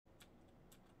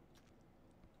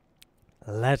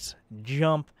let's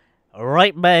jump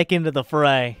right back into the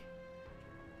fray.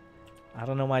 I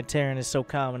don't know why Terran is so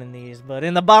common in these, but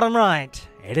in the bottom right,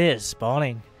 it is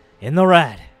spawning in the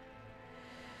red.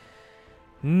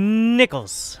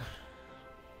 Nichols.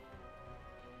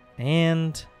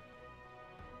 And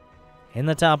in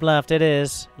the top left, it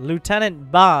is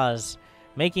Lieutenant Boz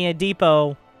making a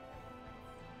depot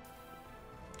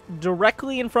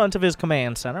directly in front of his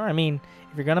command center. I mean,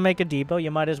 if you're going to make a depot,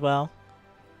 you might as well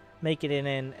make it in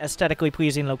an aesthetically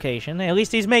pleasing location. At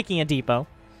least he's making a depot.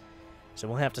 So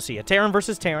we'll have to see. A Terran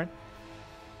versus Terran.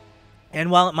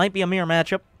 And while it might be a mirror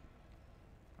matchup,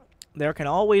 there can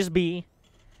always be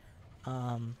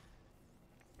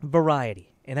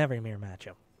variety in every mirror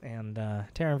matchup. And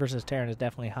Terran versus Terran is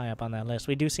definitely high up on that list.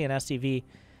 We do see an STV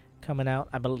coming out,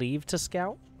 I believe, to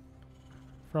scout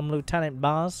from Lieutenant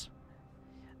Boz.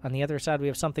 On the other side, we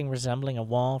have something resembling a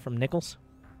wall from Nichols.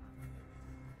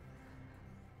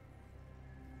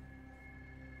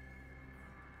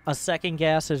 A second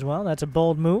gas as well. That's a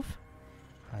bold move.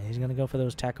 He's going to go for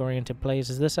those tech-oriented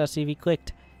plays. Is this SCV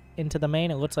clicked into the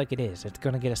main? It looks like it is. It's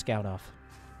going to get a scout off.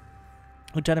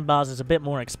 Lieutenant Boz is a bit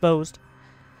more exposed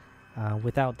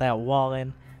without that wall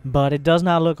in, but it does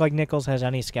not look like Nichols has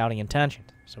any scouting intention.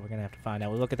 So we're going to have to find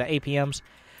out. We look at the APMs.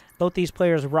 Both these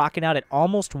players rocking out at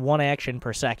almost 1 action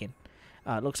per second.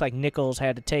 It looks like Nichols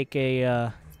had to take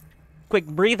a quick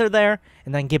breather there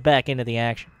and then get back into the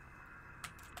action.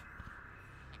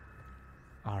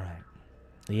 All right.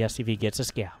 The SCV gets a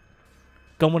scout.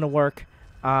 Going to work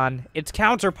on its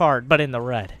counterpart, but in the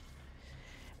red.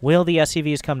 Will the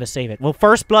SCVs come to save it? Will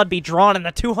First Blood be drawn and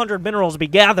the 200 minerals be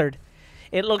gathered?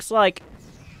 It looks like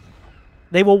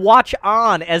they will watch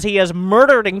on as he is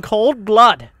murdered in cold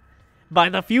blood by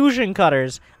the fusion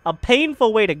cutters. A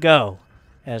painful way to go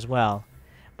as well.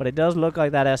 But it does look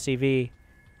like that SCV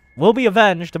will be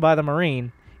avenged by the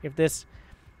Marine if this...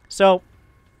 So,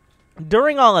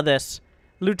 during all of this,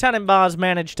 Lieutenant Boz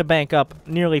managed to bank up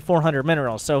nearly 400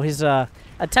 minerals, so his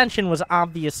attention was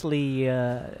obviously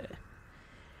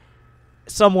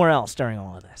somewhere else during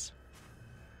all of this.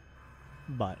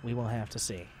 But we will have to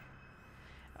see.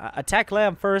 Attack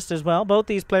Lab first as well. Both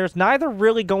these players, neither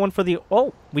really going for the...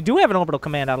 Oh, we do have an orbital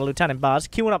command out of Lieutenant Boz,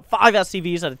 queuing up 5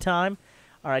 SCVs at a time.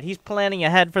 All right, he's planning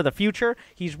ahead for the future.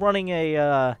 He's running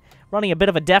a bit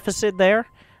of a deficit there.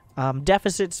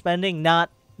 Deficit spending,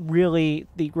 not really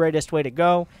the greatest way to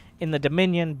go in the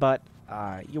Dominion, but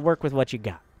you work with what you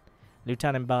got.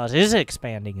 Lieutenant Boz is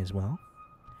expanding as well.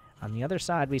 On the other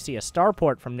side, we see a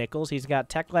starport from Nichols. He's got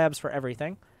tech labs for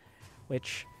everything,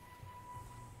 which,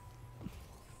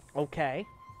 okay,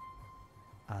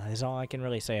 is all I can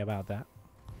really say about that.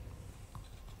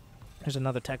 There's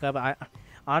another tech lab.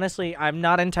 Honestly, I'm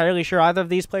not entirely sure either of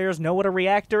these players know what a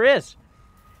reactor is.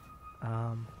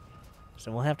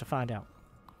 So we'll have to find out.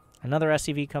 Another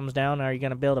SCV comes down. Are you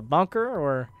going to build a bunker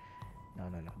or...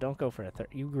 No. Don't go for a third.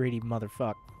 You greedy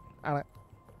motherfucker. Well,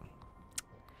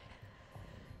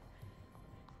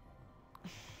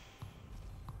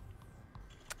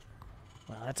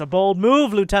 that's a bold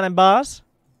move, Lieutenant Boz.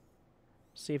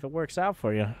 See if it works out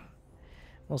for you.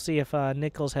 We'll see if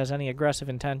Nichols has any aggressive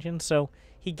intentions. So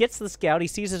he gets the scout. He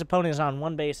sees his opponent is on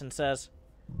one base and says,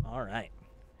 all right,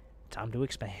 time to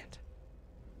expand.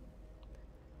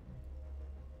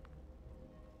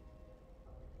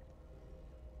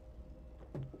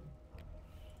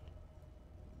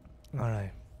 All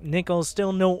right. Nichols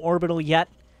still no orbital yet,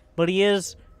 but he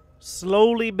is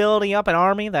slowly building up an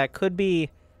army that could be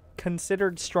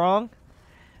considered strong.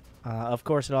 Of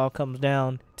course, it all comes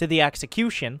down to the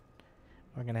execution.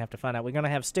 We're going to have to find out. We're going to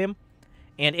have STIM,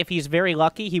 and if he's very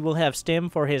lucky, he will have STIM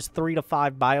for his 3 to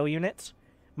 5 bio units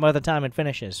by the time it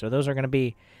finishes. So those are going to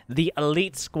be the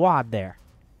elite squad there.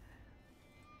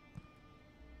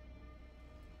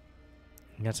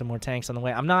 Got some more tanks on the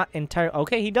way. I'm not entirely...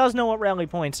 Okay, he does know what rally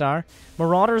points are.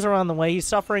 Marauders are on the way. He's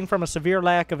suffering from a severe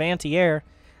lack of anti-air.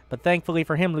 But thankfully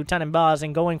for him, Lieutenant Boz,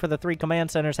 in going for the 3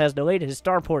 command centers, has delayed his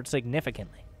starport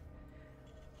significantly.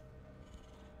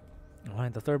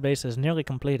 Alright, the third base is nearly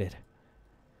completed.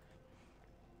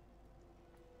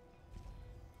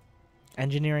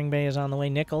 Engineering bay is on the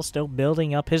way. Nichols still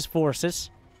building up his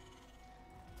forces.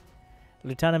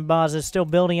 Lieutenant Boz is still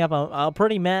building up a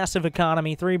pretty massive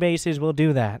economy. 3 bases will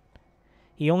do that.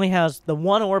 He only has the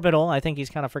 1 orbital. I think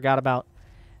he's kind of forgot about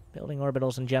building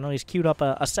orbitals in general. He's queued up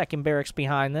a second barracks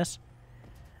behind this.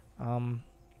 1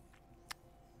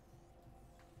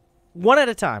 at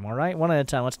a time, all right? 1 at a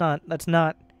time. Let's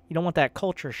not... You don't want that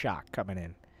culture shock coming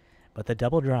in. But the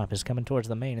double drop is coming towards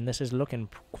the main, and this is looking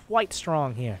quite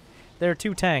strong here. There are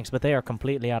 2 tanks, but they are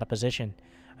completely out of position.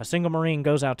 A single Marine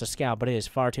goes out to scout, but it is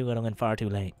far too little and far too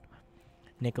late.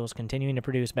 Nichols continuing to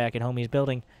produce back at home. He's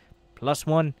building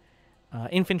 +1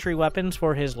 infantry weapons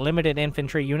for his limited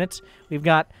infantry units. We've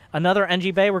got another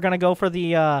NG Bay. We're going to go for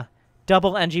the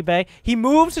double NG Bay. He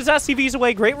moves his SCVs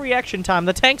away. Great reaction time.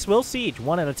 The tanks will siege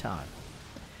one at a time.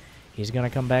 He's going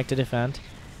to come back to defend.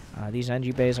 These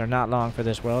NG Bays are not long for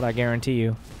this world, I guarantee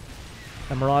you.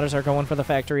 The Marauders are going for the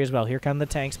factory as well. Here come the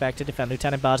tanks back to defend.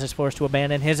 Lieutenant Boz is forced to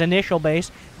abandon his initial base.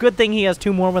 Good thing he has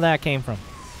 2 more where that came from.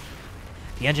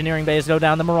 The engineering bays go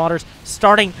down. The Marauders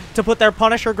starting to put their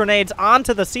Punisher grenades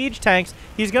onto the siege tanks.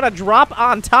 He's going to drop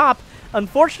on top.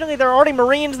 Unfortunately, there are already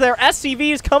Marines there.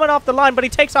 SCVs coming off the line, but he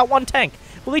takes out 1 tank.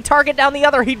 Will he target down the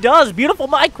other? He does. Beautiful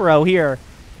micro here.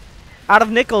 Out of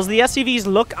Nichols, the SCVs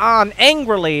look on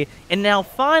angrily and now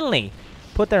finally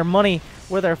put their money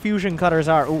where their fusion cutters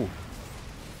are. Ooh.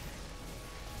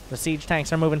 The siege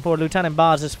tanks are moving forward. Lieutenant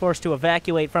Boz is forced to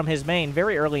evacuate from his main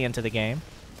very early into the game.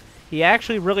 He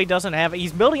actually really doesn't have...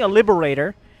 He's building a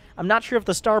Liberator. I'm not sure if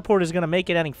the starport is going to make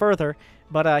it any further,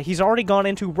 but he's already gone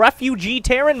into refugee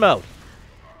Terran mode.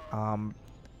 The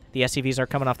SCVs are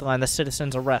coming off the line. The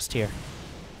citizens arrest here.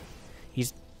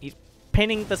 He's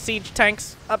pinning the siege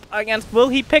tanks up against... Will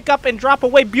he pick up and drop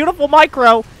away? Beautiful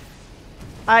micro.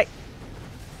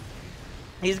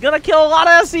 He's going to kill a lot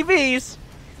of SCVs.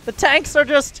 The tanks are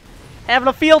just having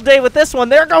a field day with this one.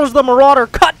 There goes the Marauder,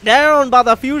 cut down by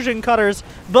the fusion cutters.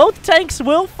 Both tanks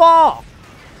will fall.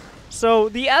 So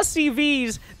the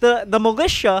SCVs, the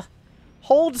militia,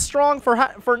 hold strong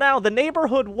for now. The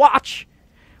neighborhood watch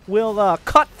will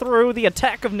cut through the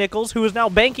attack of Nichols, who is now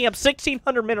banking up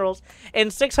 1,600 minerals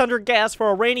and 600 gas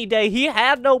for a rainy day. He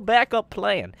had no backup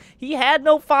plan. He had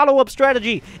no follow-up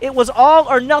strategy. It was all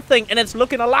or nothing, and it's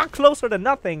looking a lot closer to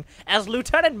nothing as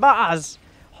Lieutenant Boz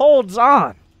holds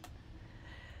on.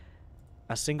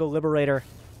 A single Liberator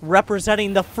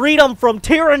representing the freedom from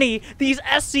tyranny these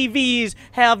SCVs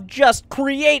have just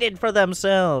created for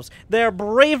themselves. Their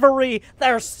bravery,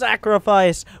 their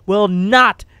sacrifice will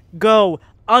not go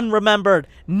unremembered.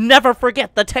 Never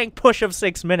forget the tank push of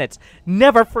 6 minutes.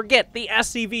 Never forget the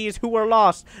SCVs who were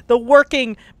lost. The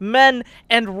working men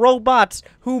and robots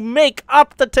who make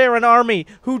up the Terran army,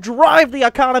 who drive the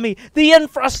economy, the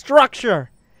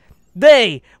infrastructure.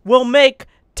 They will make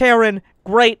Terran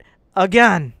great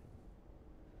again.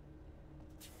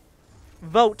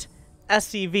 Vote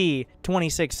SCV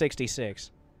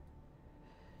 2666.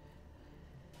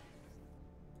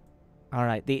 All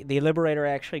right, the Liberator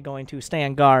actually going to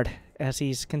stand guard as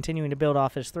he's continuing to build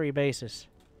off his 3 bases.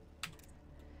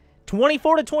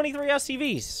 24 to 23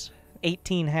 SCVs.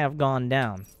 18 have gone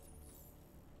down.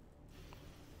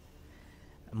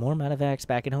 More medevacs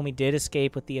back at home. He did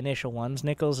escape with the initial ones.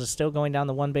 Nichols is still going down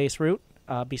the 1 base route.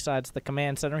 Besides the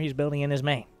command center he's building in his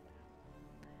main.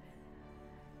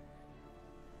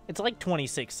 It's like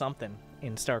 26-something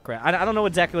in StarCraft. I don't know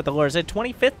exactly what the lore is. Is it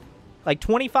 25th? Like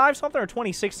 25-something or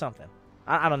 26-something?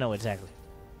 I don't know exactly.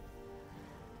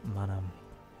 But,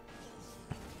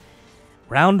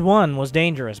 round 1 was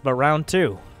dangerous, but round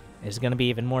 2 is going to be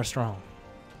even more strong.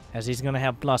 As he's going to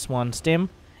have +1. Stim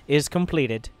is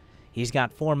completed. He's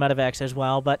got 4 medevacs as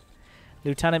well, but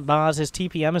Lieutenant Boz, his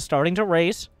TPM is starting to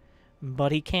raise,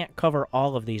 but he can't cover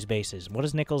all of these bases. What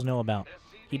does Nichols know about?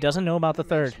 He doesn't know about the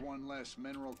 3rd,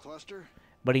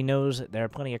 but he knows that there are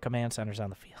plenty of command centers on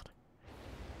the field.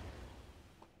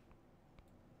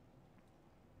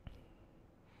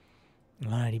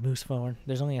 All right, he moves forward.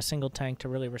 There's only a single tank to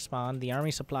really respond. The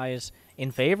army supply is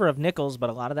in favor of Nichols,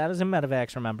 but a lot of that is in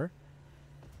medevacs, remember.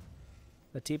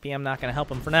 The TPM not going to help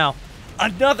him for now.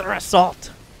 Another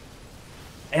assault!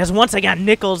 As once again,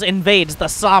 Nichols invades the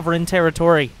sovereign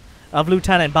territory of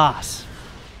Lieutenant Boz.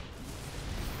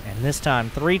 And this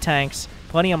time, 3 tanks,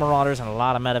 plenty of Marauders, and a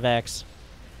lot of medevacs.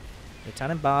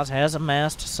 Lieutenant Boz has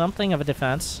amassed something of a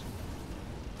defense.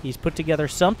 He's put together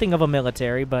something of a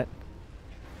military, but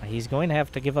he's going to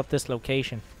have to give up this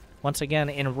location. Once again,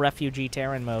 in refugee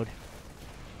Terran mode.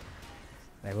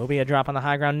 There will be a drop on the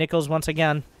high ground. Nichols, once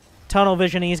again, tunnel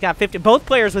vision. He's got 50. Both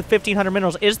players with 1,500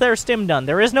 minerals. Is there stim done?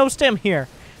 There is no stim here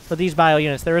for these bio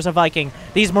units. There is a Viking.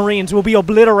 These Marines will be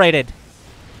obliterated.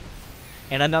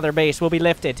 And another base will be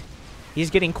lifted. He's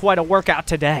getting quite a workout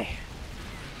today.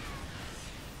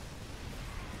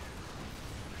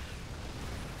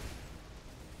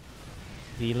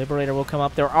 The Liberator will come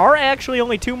up. There are actually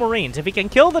only 2 Marines. If he can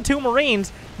kill the 2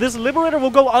 Marines, this Liberator will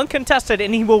go uncontested,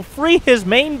 and he will free his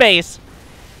main base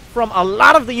from a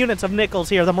lot of the units of Nichols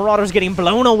here. The Marauders getting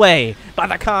blown away by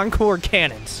the Concord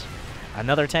cannons.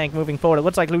 Another tank moving forward. It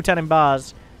looks like Lieutenant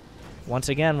Boz, once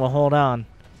again, will hold on.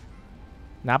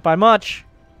 Not by much,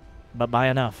 but by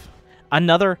enough.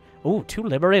 Another... Ooh, 2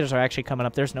 Liberators are actually coming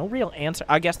up. There's no real answer.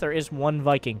 I guess there is 1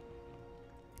 Viking.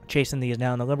 chasing these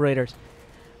down. The Liberators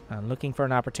looking for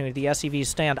an opportunity. The SCVs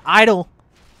stand idle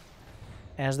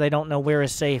as they don't know where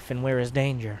is safe and where is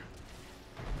danger.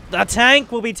 The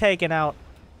tank will be taken out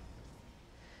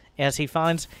as he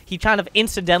kind of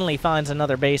incidentally finds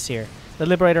another base here. The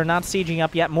Liberator not sieging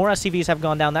up yet. More SCVs have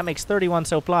gone down. That makes 31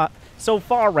 so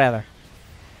far, rather.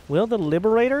 Will the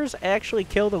Liberators actually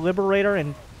kill the Liberator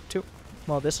in two?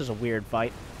 Well, this is a weird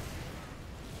fight.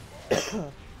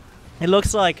 It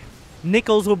looks like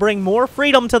Nichols will bring more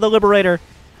freedom to the Liberator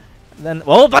than...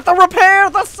 Oh, but the repair!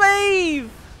 The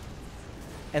save!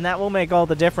 And that will make all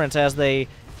the difference as they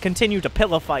continue to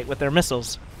pillow fight with their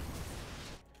missiles.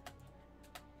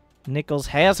 Nichols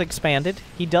has expanded.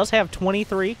 He does have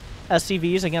 23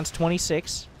 SCVs against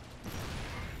 26.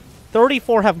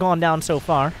 34 have gone down so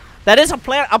far. That is a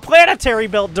planetary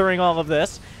built during all of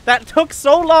this. That took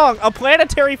so long. A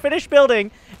planetary finished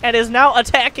building and is now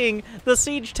attacking the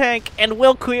siege tank and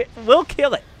will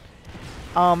kill it.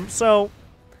 So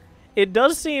it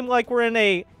does seem like we're in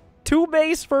a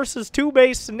 2-base versus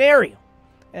 2-base scenario,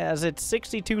 as it's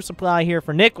 62 supply here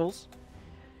for Nichols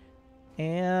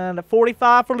and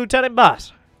 45 for Lieutenant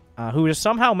Boss, who has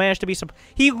somehow managed to be...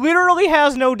 He literally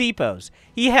has no depots.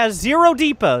 He has 0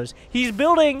 depots. He's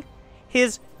building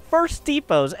his first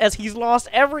depots as he's lost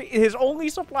his only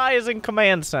supply is in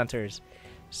command centers.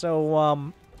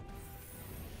 So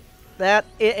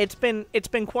it's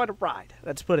been quite a ride.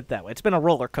 Let's put it that way. It's been a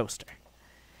roller coaster.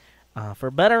 For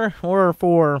better or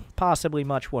for possibly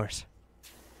much worse.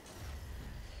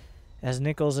 As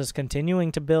Nichols is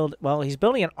continuing to build... Well, he's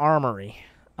building an armory.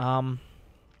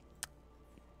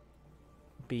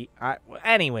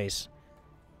 Anyways.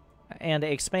 And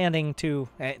expanding to...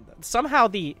 somehow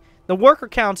the worker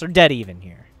counts are dead even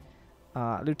here.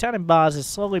 Lieutenant Boz is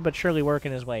slowly but surely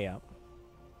working his way up.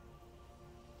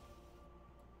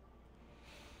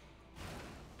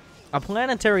 A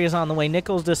planetary is on the way.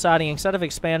 Nichols deciding instead of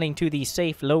expanding to the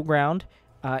safe low ground,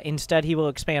 instead he will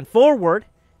expand forward.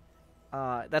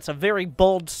 That's a very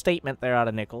bold statement there out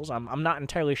of Nichols. I'm not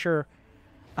entirely sure.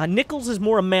 Nichols is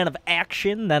more a man of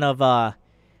action than of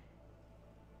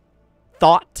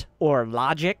thought or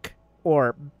logic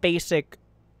or basic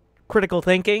critical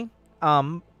thinking.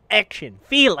 Action,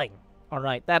 feeling. All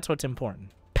right, that's what's important.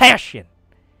 Passion.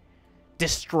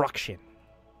 Destruction.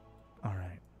 All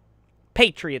right.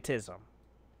 Patriotism.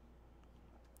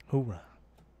 Hoorah.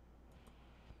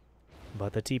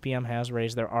 But the TPM has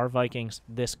raised. There are Vikings.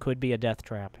 This could be a death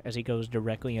trap as he goes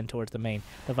directly in towards the main.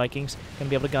 The Vikings going to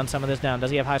be able to gun some of this down.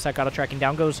 Does he have high sec auto tracking?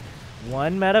 Down goes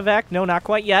one medevac. No, not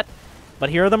quite yet. But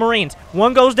here are the Marines.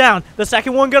 One goes down. The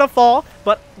second one going to fall.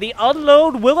 But the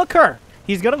unload will occur.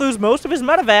 He's going to lose most of his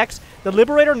medevacs. The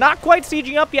Liberator not quite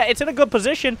sieging up yet. It's in a good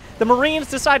position. The Marines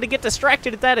decide to get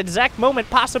distracted at that exact moment.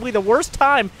 Possibly the worst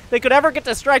time they could ever get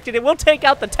distracted. It will take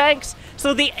out the tanks.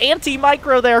 So the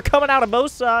anti-micro there coming out of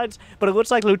both sides. But it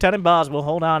looks like Lieutenant Boz will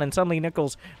hold on. And suddenly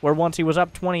Nichols, where once he was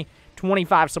up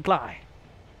 25 supply.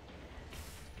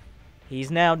 He's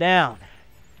now down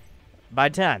by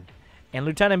 10. And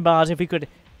Lieutenant Boz, if he could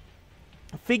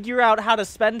figure out how to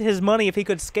spend his money, if he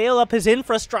could scale up his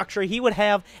infrastructure, he would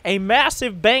have a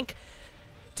massive bank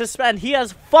to spend. He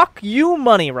has fuck you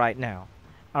money right now.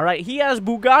 All right, he has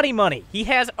Bugatti money. He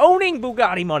has owning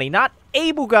Bugatti money, not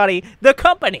a Bugatti, the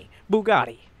company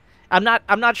Bugatti. I'm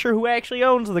not sure who actually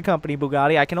owns the company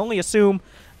Bugatti. I can only assume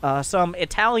some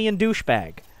Italian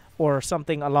douchebag or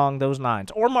something along those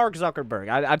lines, or Mark Zuckerberg.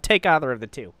 I'd take either of the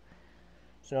two.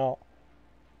 So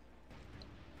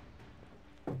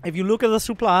if you look at the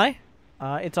supply,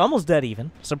 it's almost dead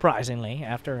even, surprisingly,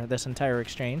 after this entire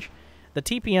exchange. The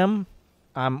TPM,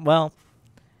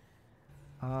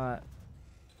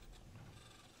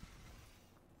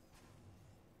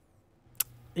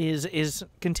 is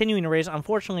continuing to raise.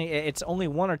 Unfortunately, it's only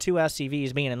 1 or 2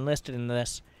 SCVs being enlisted in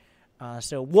this.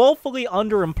 So woefully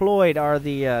underemployed are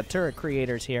the turret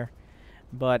creators here.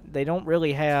 But they don't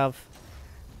really have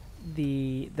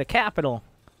the capital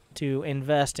to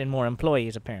invest in more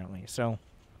employees, apparently. So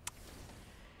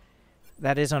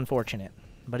that is unfortunate.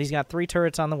 But he's got 3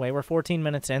 turrets on the way. We're 14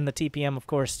 minutes in. The TPM, of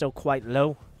course, still quite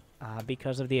low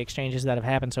because of the exchanges that have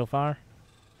happened so far.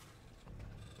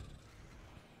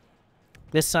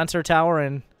 This sensor tower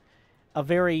in a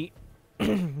very...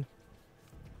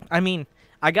 I mean,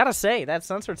 I gotta say, that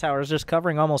sensor tower is just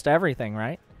covering almost everything,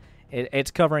 right?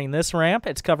 It's covering this ramp,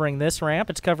 it's covering this ramp,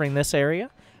 it's covering this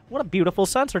area. What a beautiful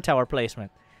sensor tower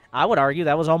placement. I would argue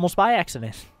that was almost by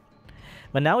accident.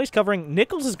 But now he's covering...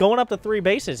 Nichols is going up to 3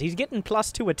 bases. He's getting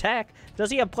 +2 attack.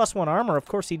 Does he have +1 armor? Of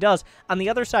course he does. On the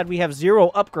other side, we have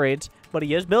 0 upgrades, but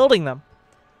he is building them.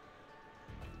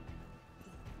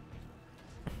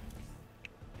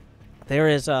 There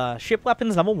is ship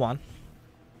weapons level 1.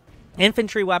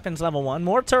 Infantry weapons level 1.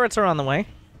 More turrets are on the way.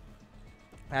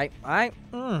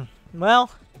 Well,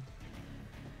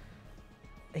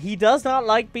 he does not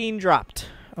like being dropped,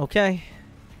 okay?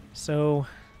 So,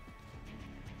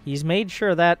 he's made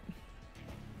sure that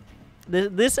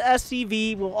this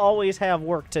SCV will always have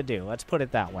work to do. Let's put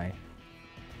it that way.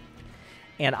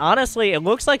 And honestly, it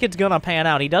looks like it's going to pan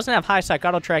out. He doesn't have high-sec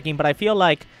auto-tracking, but I feel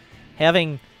like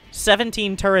having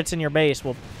 17 turrets in your base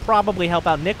will probably help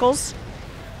out Nichols.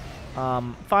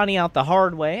 Finding out the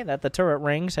hard way that the turret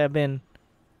rings have been...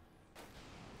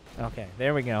 Okay,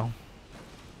 there we go.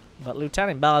 But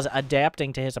Lieutenant Bell's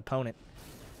adapting to his opponent.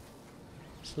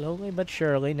 Slowly but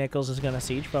surely, Nichols is going to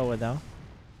siege forward, though.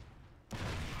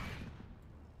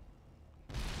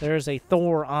 There's a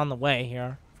Thor on the way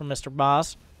here from Mr.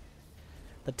 Boss.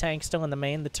 The tank's still in the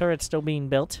main. The turret's still being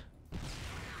built.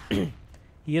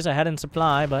 He is ahead in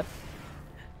supply, but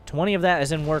 20 of that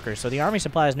is in workers, so the army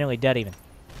supply is nearly dead even.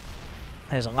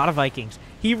 There's a lot of Vikings.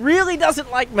 He really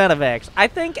doesn't like medevacs. I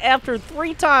think after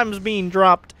 3 times being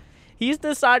dropped, he's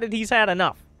decided he's had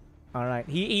enough. All right,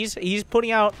 he's putting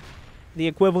out the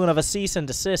equivalent of a cease and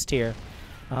desist here,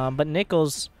 but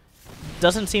Nichols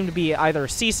doesn't seem to be either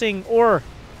ceasing or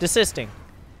desisting.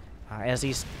 As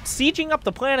he's sieging up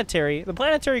the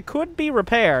planetary could be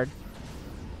repaired.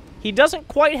 He doesn't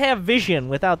quite have vision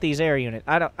without these air units.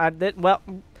 Well,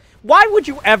 why would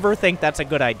you ever think that's a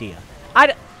good idea?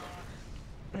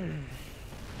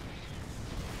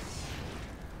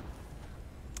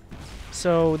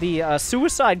 So the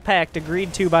suicide pact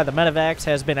agreed to by the medevacs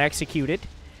has been executed.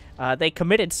 They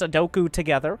committed Sudoku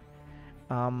together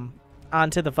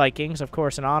onto the Vikings, of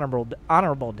course, an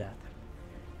honorable death.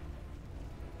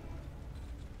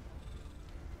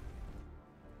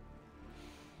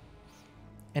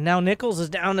 And now Nichols is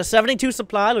down to 72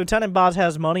 supply. Lieutenant Boz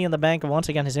has money in the bank, and once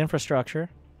again his infrastructure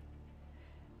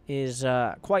is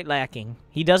quite lacking.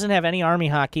 He doesn't have any army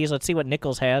hotkeys. Let's see what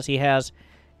Nichols has. He has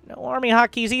no army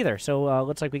hotkeys either. So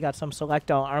looks like we got some select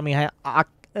all army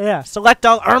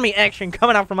action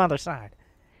coming out from other side.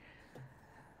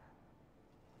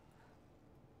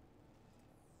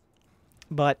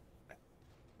 But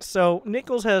so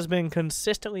Nichols has been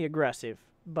consistently aggressive,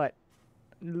 but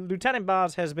Lieutenant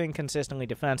Boz has been consistently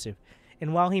defensive.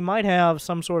 And while he might have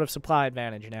some sort of supply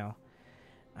advantage now,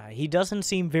 he doesn't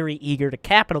seem very eager to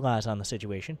capitalize on the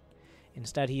situation.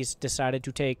 Instead, he's decided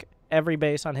to take every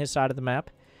base on his side of the map,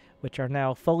 which are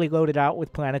now fully loaded out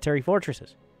with planetary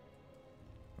fortresses.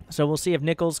 So we'll see if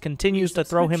Nichols continues to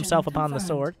throw himself upon the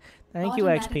sword. Thank you,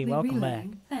 XP. Welcome back.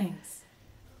 Thanks.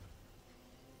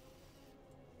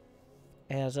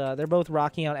 As they're both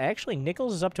rocking out. Actually,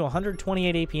 Nichols is up to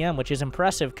 128 APM, which is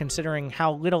impressive considering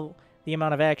how little the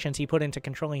amount of actions he put into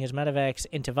controlling his medevacs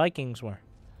into Vikings were.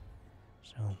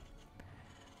 So,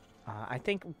 I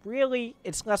think really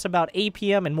it's less about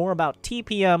APM and more about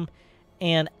TPM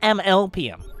and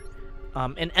MLPM.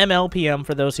 And MLPM,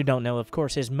 for those who don't know, of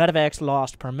course, is medevacs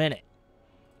lost per minute.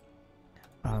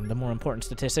 The more important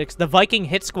statistics. The Viking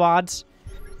hit squads...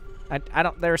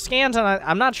 there are scans on.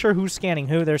 I'm not sure who's scanning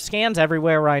who. There's scans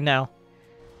everywhere right now.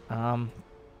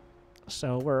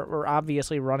 So we're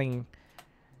obviously running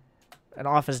an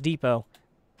Office Depot.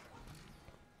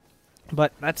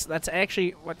 But that's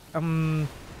actually what.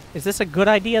 Is this a good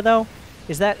idea though?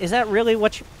 Is that really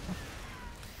what you?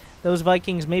 Those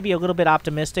Vikings may be a little bit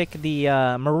optimistic.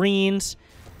 The Marines,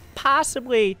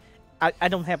 possibly. I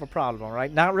don't have a problem. All right,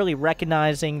 not really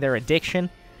recognizing their addiction.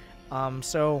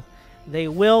 So. They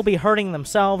will be hurting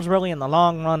themselves, really, in the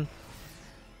long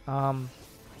run.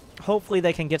 Hopefully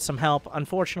they can get some help.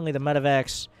 Unfortunately, the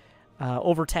medevacs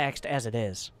overtaxed as it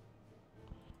is.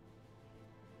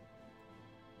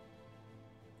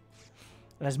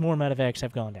 As more medevacs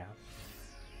have gone down.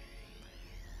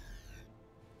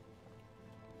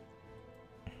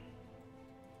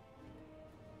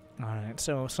 Alright,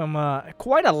 so some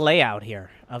quite a layout here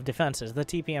of defenses. The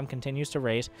TPM continues to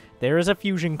raise. There is a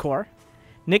fusion core.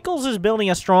 Nichols is building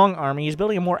a strong army. He's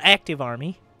building a more active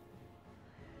army.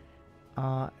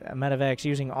 Medevac's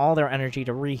using all their energy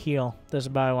to re-heal this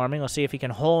bio-army. Let's see if he can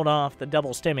hold off the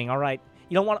double stimming. All right.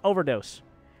 You don't want to overdose.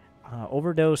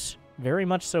 Overdose, very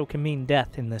much so, can mean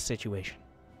death in this situation.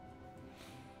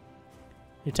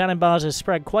 Lieutenant Boz is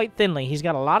spread quite thinly. He's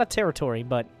got a lot of territory,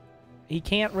 but he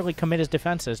can't really commit his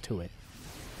defenses to it.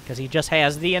 Because he just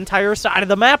has the entire side of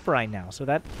the map right now. So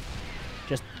that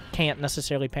just can't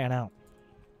necessarily pan out.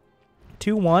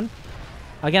 2-1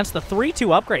 against the 3-2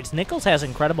 upgrades. Nichols has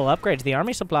incredible upgrades. The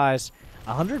army supplies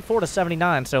 104 to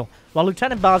 79. So while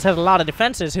Lieutenant Boz has a lot of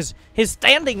defenses, his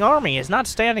standing army is not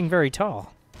standing very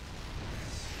tall.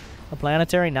 The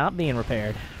planetary not being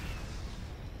repaired.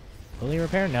 Will he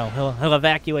repair? No, he'll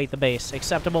evacuate the base.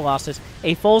 Acceptable losses.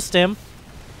 A full stim.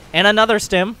 And another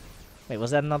stim. Wait,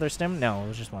 was that another stim? No, it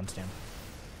was just one stim.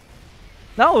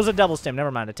 No, it was a double stim.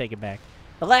 Never mind, I take it back.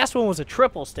 The last one was a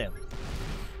triple stim.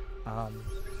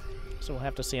 So we'll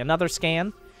have to see another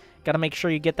scan. Got to make sure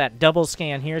you get that double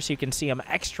scan here so you can see them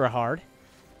extra hard.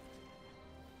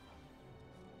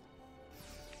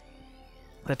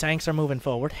 The tanks are moving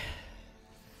forward.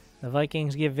 The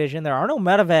Vikings give vision. There are no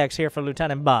medevacs here for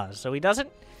Lieutenant Buzz, so he doesn't...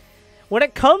 When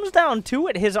it comes down to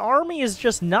it, his army is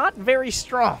just not very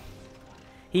strong.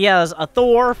 He has a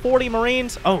Thor, 40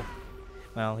 Marines. Oh,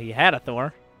 well, he had a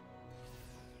Thor.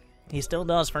 He still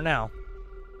does for now.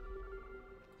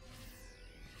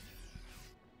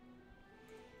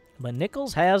 But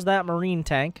Nichols has that Marine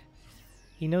tank.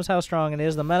 He knows how strong it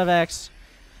is. The medevacs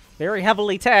very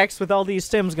heavily taxed with all these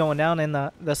stims going down, and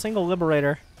the single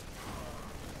Liberator.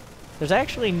 There's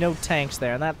actually no tanks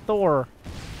there, and that Thor,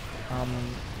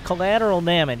 collateral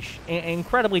damage,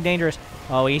 incredibly dangerous.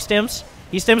 Oh, he stims.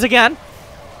 He stims again.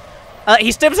 He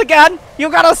stims again. You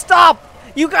gotta stop.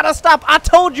 You gotta stop. I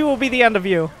told you it would be the end of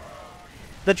you.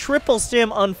 The triple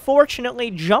stim,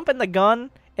 unfortunately, jumping the gun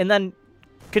and then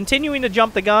continuing to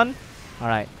jump the gun. All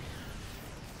right.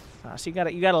 So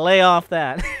you gotta lay off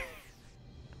that.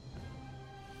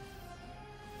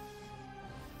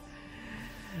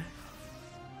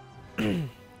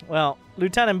 Well,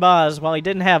 Lieutenant Boz, while he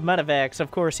didn't have medevacs, of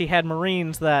course, he had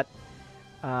Marines that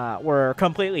were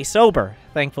completely sober,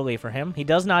 thankfully for him. He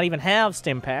does not even have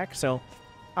stim pack, so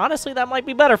honestly, that might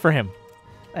be better for him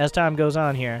as time goes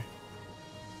on here.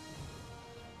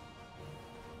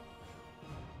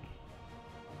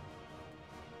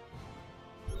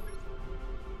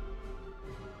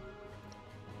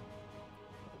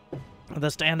 The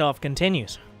standoff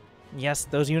continues. Yes,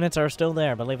 those units are still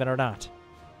there, believe it or not.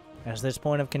 As this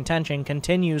point of contention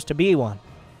continues to be one.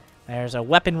 There's a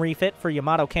weapon refit for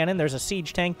Yamato Cannon. There's a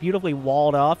siege tank beautifully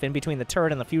walled off in between the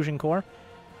turret and the fusion core.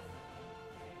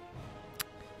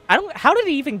 How did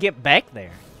he even get back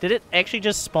there? Did it actually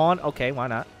just spawn? Okay, why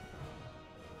not?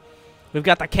 We've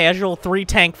got the casual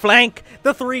 3-tank flank.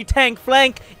 The 3-tank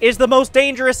flank is the most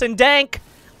dangerous and dank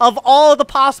of all the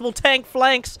possible tank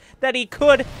flanks that he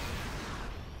could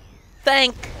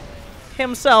thank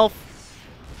himself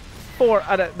for.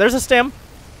 There's a stim.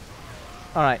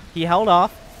 All right, he held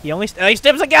off. He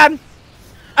stims again.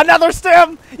 Another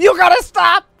stim. You gotta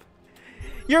stop.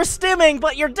 You're stimming,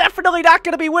 but you're definitely not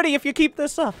gonna be witty if you keep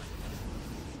this up.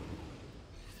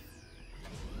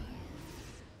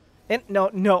 And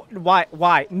no,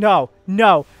 why? No.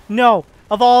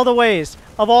 Of all the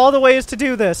ways to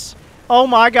do this. Oh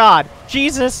my God,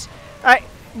 Jesus!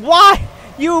 Why?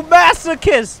 You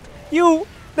masochist!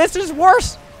 This is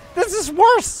worse. This is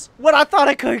worse. When I thought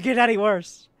it couldn't get any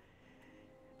worse.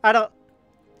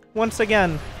 Once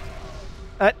again,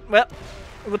 well,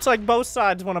 it looks like both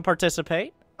sides want to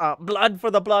participate. Blood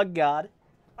for the blood god.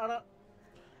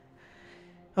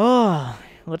 Oh,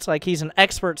 looks like he's an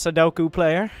expert Sudoku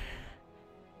player.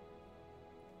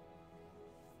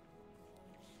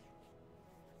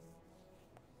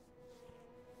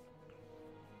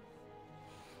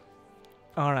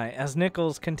 Alright, as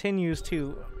Nichols continues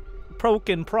to poke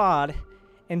and prod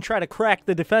and try to crack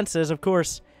the defenses, of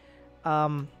course,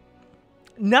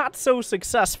 not so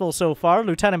successful so far.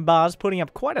 Lieutenant Boz putting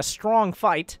up quite a strong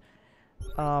fight.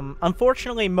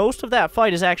 Unfortunately, most of that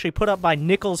fight is actually put up by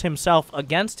Nichols himself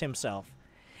against himself.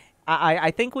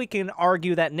 I think we can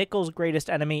argue that Nichols' greatest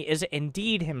enemy is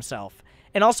indeed himself.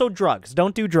 And also drugs.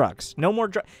 Don't do drugs. No more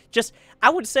drugs. Just, I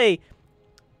would say,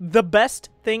 the best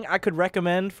thing I could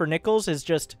recommend for Nichols is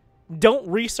just don't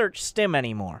research STIM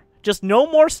anymore. Just no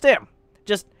more STIM.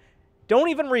 Just don't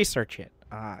even research it.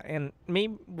 And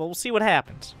maybe we'll see what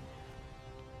happens.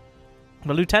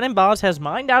 But Lieutenant Boz has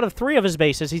mined out of 3 of his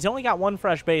bases. He's only got 1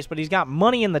 fresh base, but he's got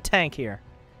money in the tank here.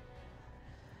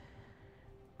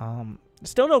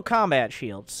 Still no combat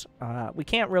shields. We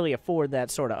can't really afford that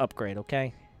sort of upgrade,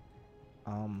 okay?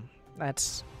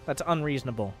 That's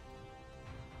unreasonable.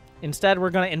 Instead, we're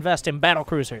going to invest in battle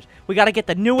cruisers. We got to get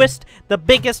the newest, the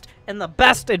biggest, and the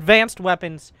best advanced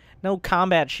weapons. No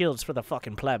combat shields for the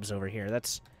fucking plebs over here.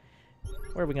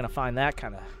 Where are we going to find that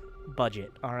kind of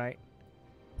budget? All right.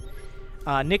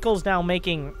 Nichols now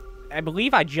making, I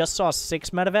believe I just saw 6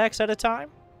 medevacs at a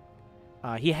time.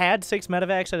 He had 6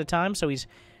 medevacs at a time, so he's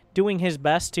doing his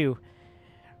best to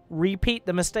repeat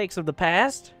the mistakes of the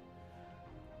past.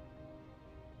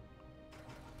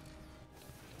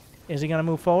 Is he going to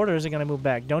move forward or is he going to move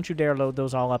back? Don't you dare load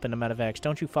those all up into medevacs.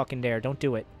 Don't you fucking dare. Don't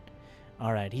do it.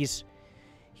 All right, he's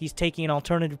taking an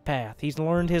alternative path. He's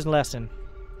learned his lesson.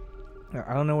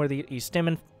 I don't know where he's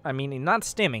stimming. I mean, he's not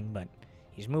stimming, but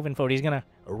he's moving forward. He's going to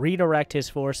redirect his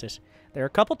forces. There are a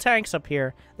couple tanks up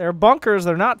here. There are bunkers.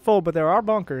 They're not full, but there are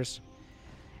bunkers.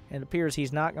 It appears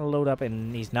he's not going to load up,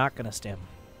 and he's not going to stim.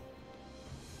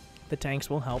 The tanks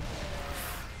will help.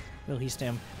 Will he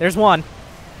stim? There's one.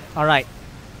 All right.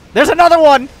 There's another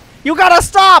one. You got to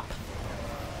stop.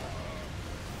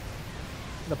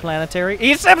 The planetary.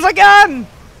 He stims again.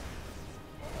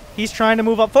 He's trying to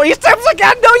move up. He stims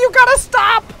again. No, you got to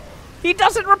stop. He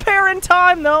doesn't repair in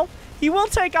time, though. He will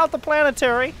take out the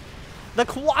planetary. The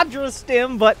quadra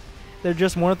stim, but there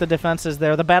just weren't the defenses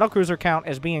there. The battlecruiser count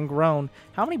is being grown.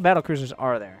 How many battlecruisers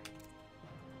are there?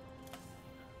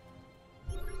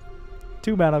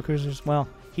 2 battlecruisers. Well,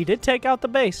 he did take out the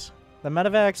base. The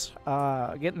medevacs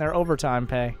getting their overtime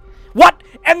pay. What?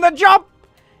 And the jump!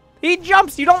 He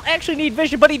jumps! You don't actually need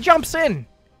vision, but he jumps in!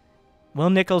 Will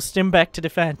Nichols stim back to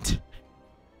defend?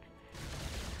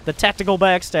 The tactical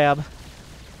backstab.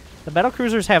 The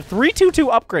battlecruisers have 322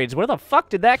 upgrades. Where the fuck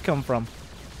did that come from?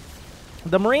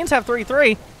 The Marines have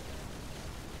 3-3.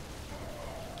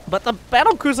 But the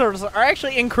battlecruisers are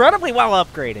actually incredibly well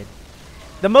upgraded.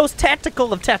 The most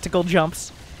tactical of tactical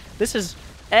jumps. This is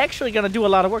actually going to do a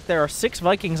lot of work. There are 6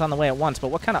 Vikings on the way at once, but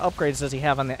what kind of upgrades does he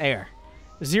have on the air?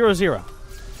 0-0.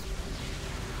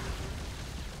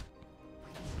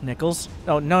 Nichols.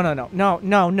 Oh, no, no, no. No,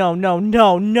 no, no, no,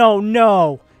 no, no,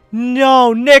 no.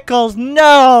 No, Nichols,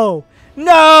 no!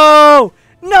 No!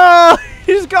 No!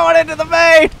 He's going into the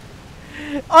main!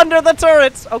 Under the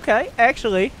turrets! Okay,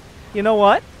 actually, you know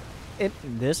what?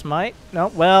 This might... No,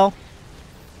 well...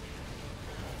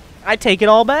 I take it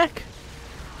all back.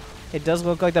 It does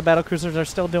look like the battlecruisers are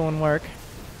still doing work.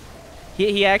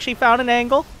 He actually found an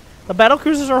angle. The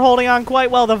battlecruisers are holding on quite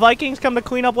well. The Vikings come to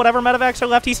clean up whatever medevacs are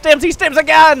left. He stims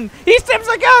again! He stims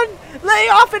again! Lay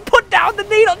off and put down the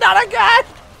needle, not again!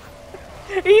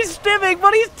 He's stimming,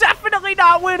 but he's definitely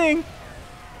not winning.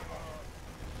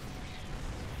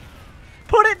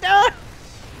 Put it down.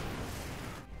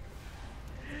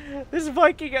 This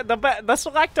Viking at the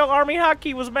Selecto Army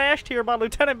hockey was mashed here by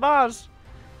Lieutenant Boz.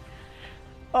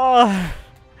 Oh,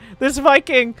 this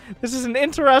Viking. This is an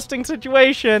interesting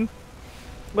situation.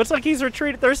 Looks like he's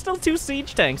retreated. There's still 2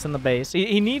 siege tanks in the base.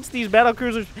 He needs these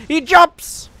battlecruisers. He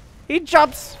jumps. He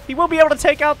jumps. He will be able to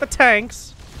take out the tanks.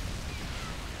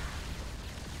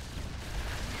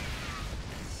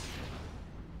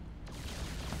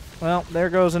 Well, there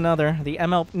goes another. The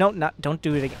ML... No, not... Don't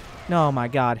do it again. Oh, my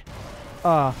God.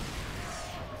 Well,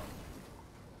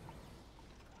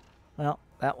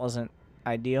 that wasn't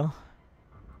ideal.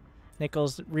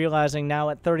 Nichols realizing now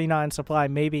at 39 supply,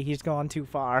 maybe he's gone too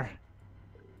far.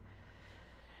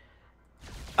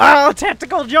 Oh,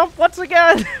 tactical jump once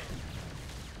again!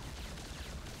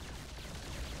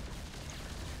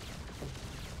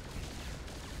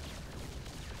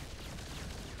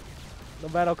 The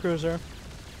battlecruiser.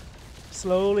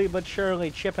 Slowly but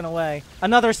surely chipping away.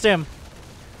 Another stim.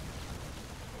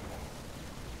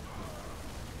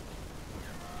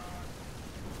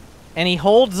 And he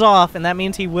holds off, and that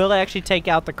means he will actually take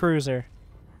out the cruiser.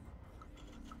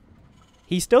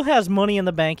 He still has money in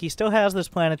the bank. He still has this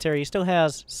planetary. He still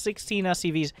has 16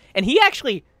 SCVs. And he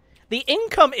actually... The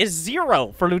income is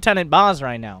 0 for Lieutenant Boz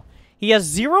right now. He has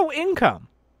 0 income.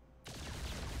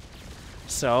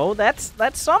 So, that's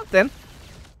something.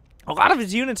 A lot of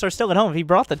his units are still at home. If he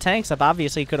brought the tanks up,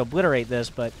 obviously he could obliterate this,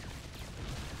 but...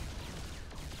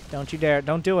 Don't you dare.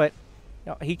 Don't do it.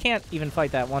 No, he can't even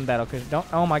fight that one battlecruiser.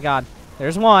 Don't. Oh my God.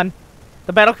 There's one.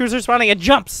 The battlecruiser's running. It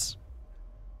jumps.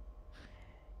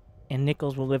 And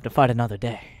Nichols will live to fight another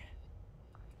day.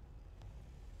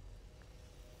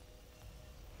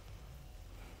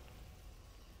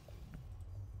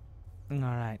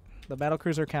 Alright. The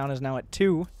battlecruiser count is now at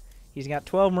 2. He's got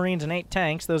 12 Marines and 8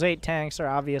 tanks. Those 8 tanks are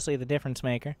obviously the difference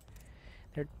maker.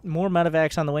 There are more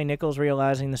medevacs on the way. Nichols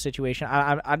realizing the situation.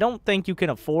 I don't think you can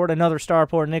afford another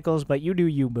starport, Nichols, but you do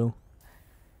you, boo.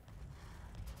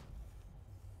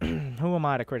 Who am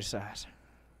I to criticize?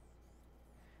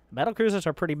 Battlecruisers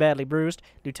are pretty badly bruised.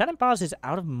 Lieutenant Boz is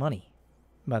out of money,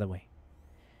 by the way.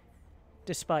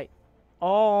 Despite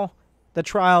all the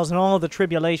trials and all the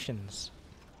tribulations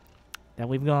that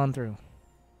we've gone through.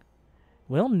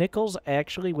 Will Nichols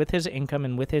actually, with his income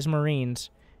and with his Marines,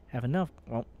 have enough?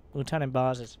 Well, Lieutenant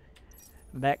Boz is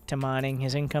back to mining.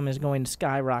 His income is going to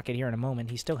skyrocket here in a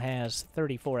moment. He still has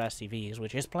 34 SCVs,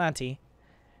 which is plenty.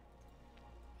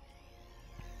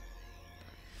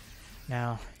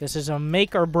 Now, this is a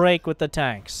make or break with the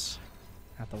tanks.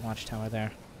 At the watchtower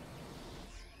there.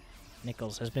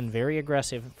 Nichols has been very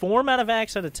aggressive. 4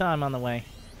 medevacs at a time on the way.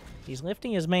 He's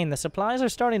lifting his main. The supplies are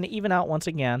starting to even out once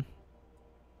again.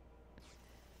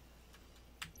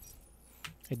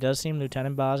 It does seem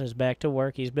Lieutenant Boz is back to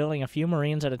work. He's building a few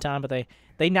Marines at a time, but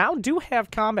they now do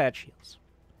have combat shields.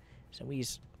 So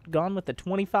he's gone with the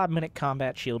 25-minute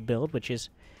combat shield build, which is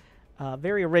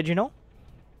very original.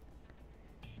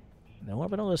 The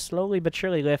orbital is slowly but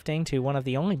surely lifting to one of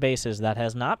the only bases that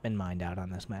has not been mined out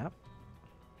on this map.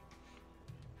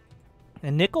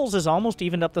 And Nichols has almost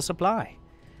evened up the supply.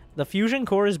 The fusion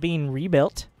core is being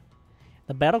rebuilt.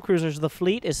 The battlecruisers of the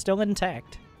fleet is still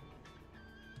intact.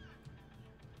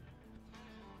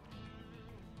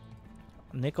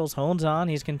 Nichols holds on.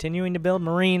 He's continuing to build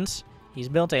Marines. He's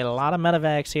built a lot of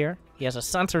medevacs here. He has a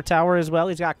sensor tower as well.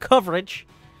 He's got coverage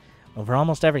over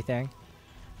almost everything.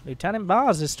 Lieutenant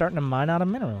Boz is starting to mine out of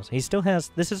minerals. He still has...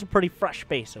 This is a pretty fresh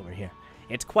base over here.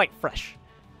 It's quite fresh.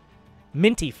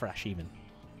 Minty fresh, even.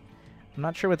 I'm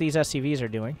not sure what these SCVs are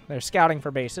doing. They're scouting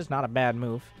for bases. Not a bad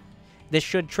move. This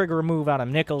should trigger a move out of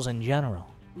Nichols in general.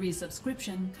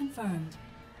 Resubscription confirmed.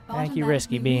 Thank you,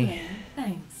 Risky Bee.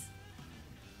 Thanks.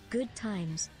 Good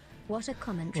times. What a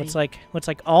commentary. Looks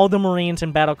like all the Marines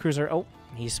and battlecruiser... Oh,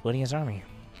 he's splitting his army.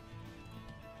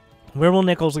 Where will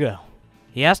Nichols go?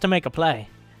 He has to make a play.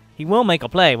 He will make a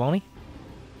play, won't he?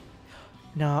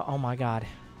 No, oh my god.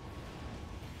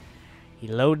 He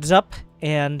loads up,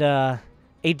 and a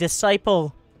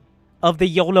disciple of the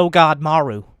YOLO god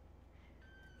Maru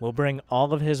will bring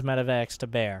all of his medevacs to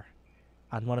bear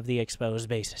on one of the exposed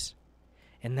bases.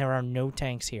 And there are no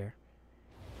tanks here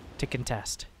to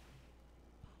contest.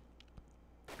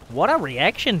 What a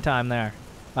reaction time there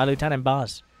by Lieutenant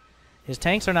Boz. His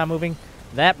tanks are not moving.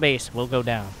 That base will go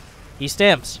down. He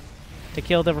stims to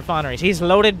kill the refineries. He's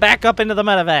loaded back up into the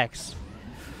medevacs.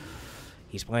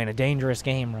 He's playing a dangerous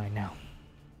game right now.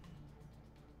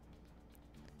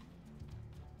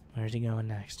 Where's he going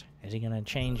next? Is he going to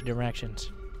change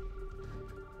directions?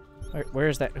 Where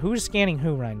is that? Who's scanning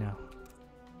who right now?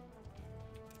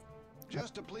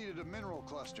 Just depleted a mineral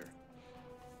cluster.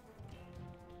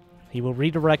 He will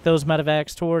redirect those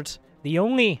medevacs towards the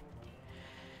only...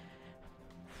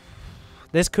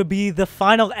 This could be the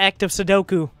final act of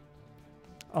Sudoku.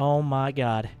 Oh my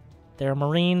god. There are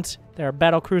Marines. There are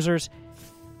battlecruisers.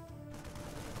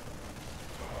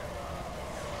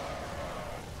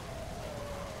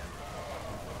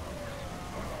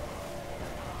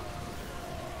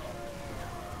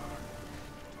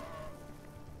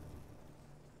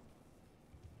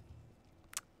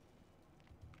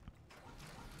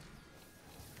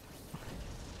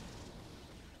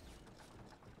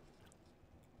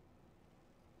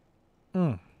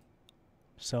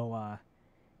 So,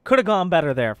 could have gone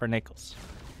better there for Nichols.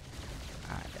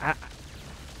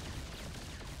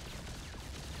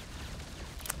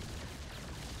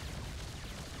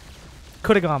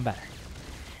 Could have gone better.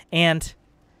 And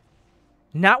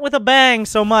not with a bang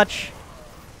so much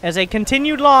as a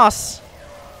continued loss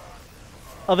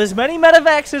of as many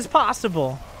medevacs as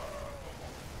possible.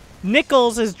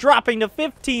 Nichols is dropping to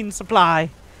 15 supply.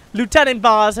 Lieutenant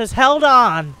Boz has held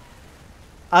on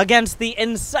against the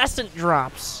incessant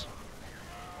drops.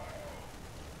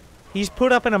 He's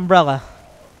put up an umbrella.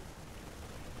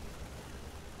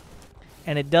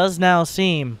 And it does now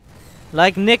seem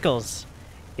like Nichols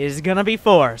is going to be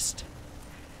forced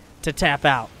to tap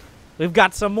out. We've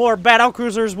got some more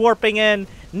battlecruisers warping in.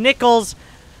 Nichols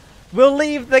will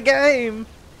leave the game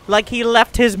like he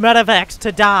left his medevacs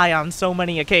to die on so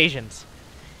many occasions.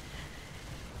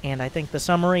 And I think the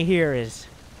summary here is,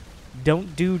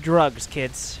 don't do drugs,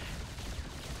 kids.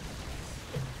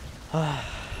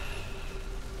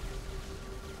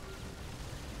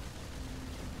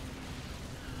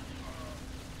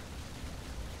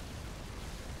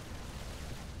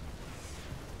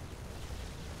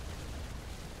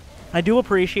 I do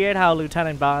appreciate how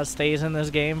Lieutenant Boz stays in this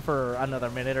game for another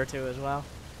minute or two as well.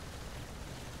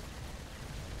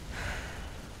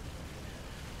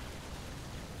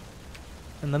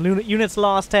 In the units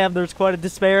lost tab, there's quite a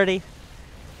disparity.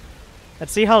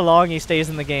 Let's see how long he stays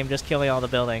in the game just killing all the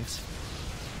buildings.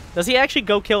 Does he actually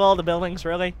go kill all the buildings,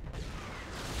 really?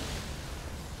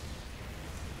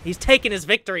 He's taking his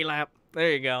victory lap.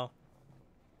 There you go.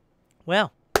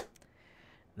 Well,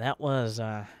 that was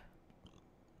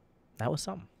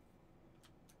something.